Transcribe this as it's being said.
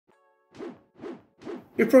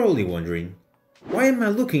You're probably wondering, why am I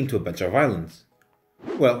looking to a bunch of islands?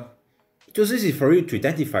 Well, it was easy for you to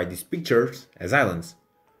identify these pictures as islands.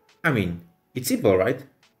 I mean, it's simple, right?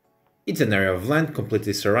 It's an area of land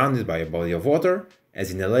completely surrounded by a body of water,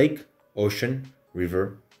 as in a lake, ocean,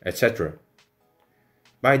 river, etc.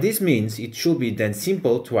 By this means, it should be then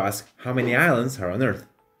simple to ask how many islands are on Earth.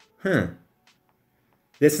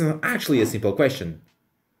 That's not actually a simple question.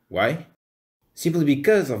 Why? Simply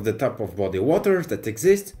because of the type of body of waters that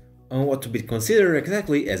exist and what to be considered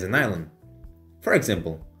exactly as an island. For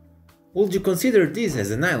example, would you consider this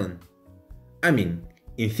as an island? I mean,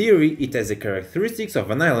 in theory it has the characteristics of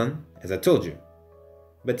an island, as I told you.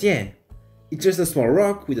 But yeah, it's just a small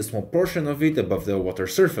rock with a small portion of it above the water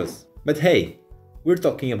surface. But hey, we're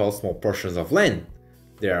talking about small portions of land.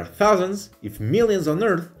 There are thousands, if millions on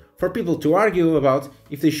Earth, for people to argue about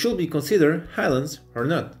if they should be considered islands or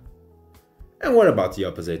not. And what about the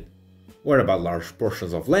opposite? What about large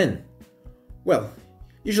portions of land? Well,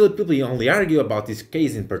 usually people only argue about this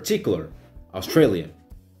case in particular, Australia.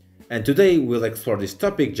 And today we'll explore this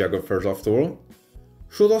topic, geographers of the world.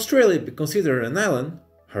 Should Australia be considered an island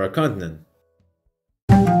or a continent?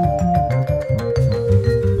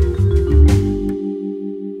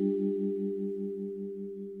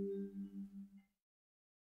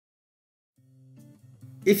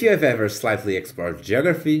 If you have ever slightly explored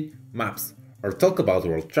geography, maps, or talk about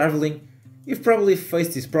world traveling, you've probably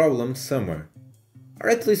faced this problem somewhere, or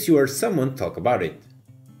at least you heard someone talk about it.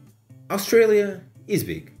 Australia is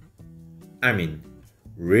big. I mean,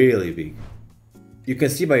 really big. You can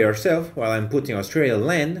see by yourself while I'm putting Australian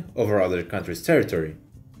land over other countries' territory.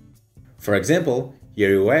 For example,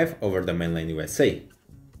 here you have over the mainland USA.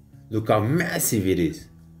 Look how massive it is.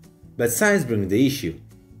 But science brings the issue.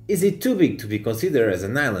 Is it too big to be considered as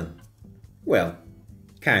an island? Well,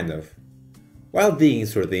 kind of. While digging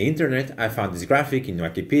through the internet, I found this graphic in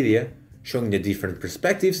Wikipedia showing the different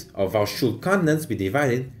perspectives of how should continents be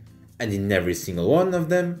divided, and in every single one of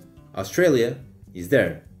them, Australia is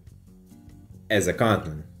there as a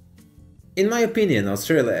continent. In my opinion,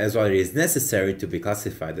 Australia has what is necessary to be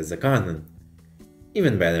classified as a continent.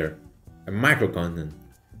 Even better, a microcontinent,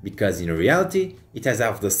 because in reality it has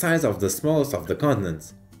half the size of the smallest of the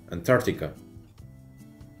continents, Antarctica.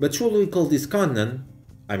 But should we call this continent,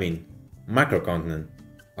 microcontinent,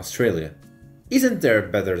 Australia? Isn't there a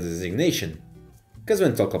better designation? Because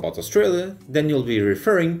when talk about Australia, then you'll be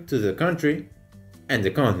referring to the country and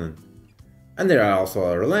the continent. And there are also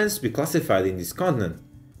other lands to be classified in this continent,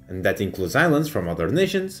 and that includes islands from other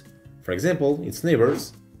nations, for example, its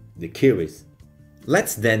neighbors, the Kiwis.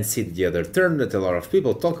 Let's then see the other term that a lot of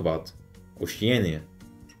people talk about, Oceania.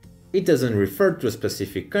 It doesn't refer to a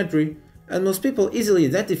specific country, and most people easily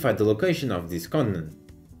identify the location of this continent.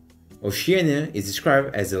 Oceania is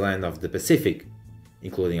described as the land of the Pacific,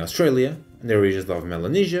 including Australia and the regions of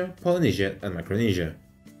Melanesia, Polynesia and Micronesia.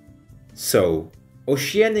 So,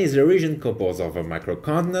 Oceania is a region composed of a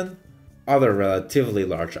microcontinent, other relatively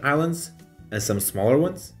large islands, and some smaller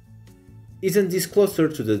ones? Isn't this closer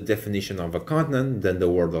to the definition of a continent than the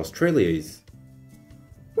word Australia is?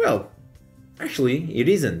 Well, actually it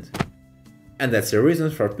isn't. And that's a reason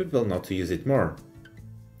for people not to use it more.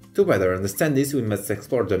 To better understand this, we must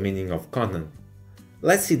explore the meaning of continent.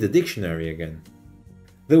 Let's see the dictionary again.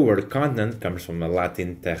 The word continent comes from the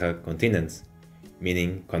Latin terra continens,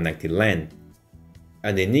 meaning connected land.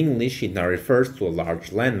 And in English it now refers to a large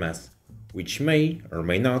landmass, which may or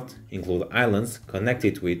may not include islands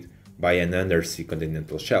connected with by an undersea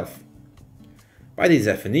continental shelf. By this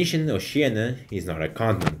definition, Oceania is not a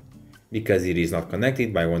continent, because it is not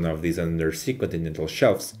connected by one of these undersea continental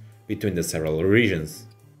shelves between the several regions.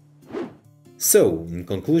 So, in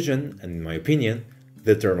conclusion, and in my opinion,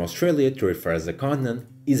 the term Australia to refer as a continent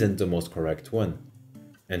isn't the most correct one.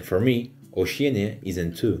 And for me, Oceania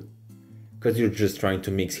isn't too. Because you're just trying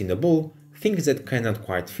to mix in a bowl things that cannot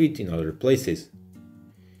quite fit in other places.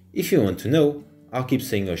 If you want to know, I'll keep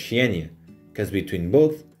saying Oceania, because between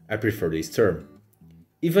both, I prefer this term.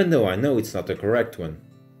 Even though I know it's not the correct one.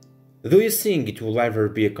 Do you think it will ever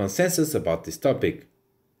be a consensus about this topic?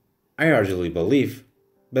 I hardly believe,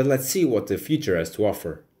 but let's see what the future has to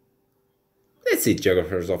offer. That's it,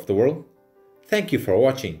 geographers of the world. Thank you for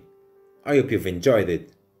watching. I hope you've enjoyed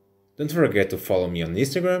it. Don't forget to follow me on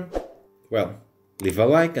Instagram. Well, leave a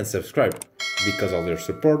like and subscribe, because all your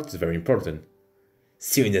support is very important.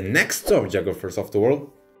 See you in the next top, geographers of the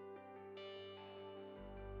world.